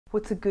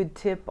What's a good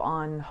tip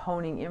on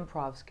honing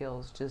improv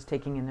skills? Just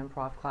taking an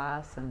improv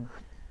class and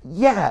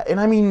Yeah, and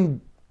I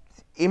mean,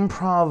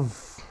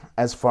 improv,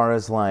 as far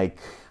as like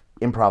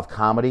improv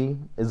comedy,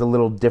 is a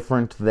little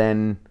different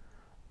than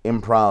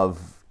improv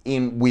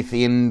in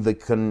within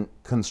the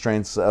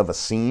constraints of a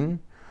scene.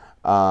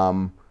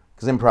 Because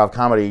improv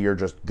comedy, you're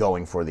just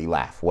going for the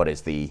laugh. What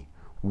is the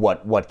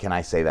what can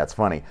I say that's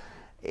funny?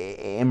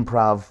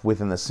 Improv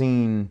within the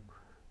scene,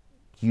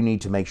 you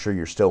need to make sure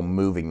you're still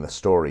moving the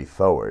story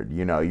forward.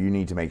 You know, you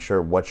need to make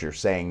sure what you're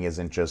saying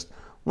isn't just,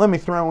 let me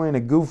throw in a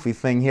goofy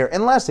thing here,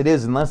 unless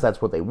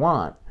that's what they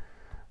want.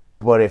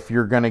 But if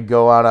you're going to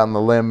go out on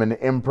the limb and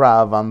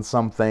improv on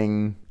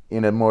something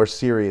in a more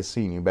serious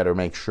scene, you better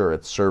make sure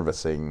it's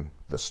servicing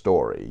the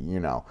story, you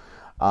know.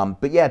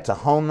 But yeah, to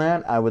hone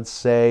that, I would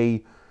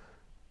say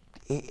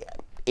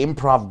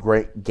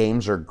improv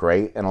games are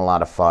great and a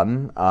lot of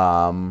fun.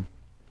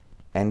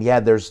 And yeah,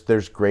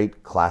 there's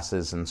great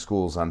classes and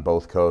schools on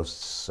both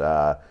coasts.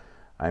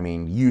 I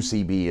mean,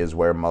 UCB is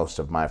where most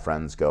of my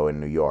friends go in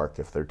New York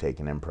if they're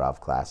taking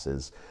improv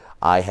classes.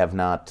 I have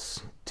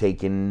not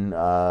taken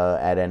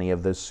at any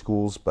of those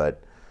schools,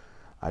 but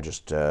I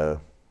just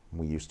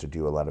we used to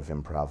do a lot of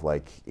improv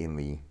like in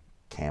the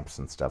camps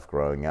and stuff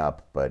growing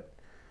up. But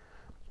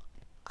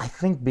I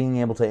think being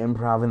able to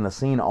improv in the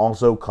scene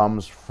also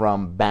comes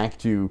from back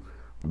to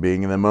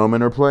being in the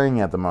moment or playing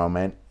at the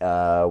moment,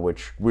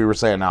 which we were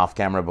saying off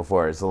camera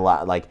before. It's a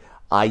lot like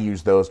I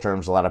use those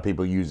terms. A lot of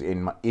people use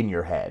in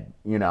your head,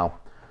 you know.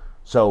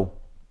 So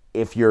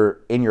if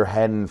you're in your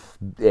head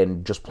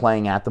and just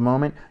playing at the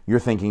moment, you're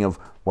thinking of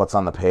what's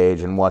on the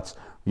page and what's,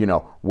 you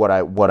know, what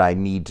I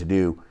need to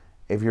do.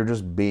 If you're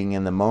just being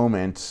in the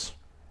moment,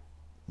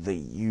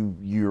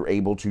 you're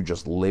able to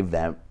just live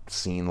that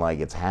scene like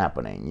it's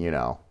happening, you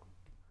know.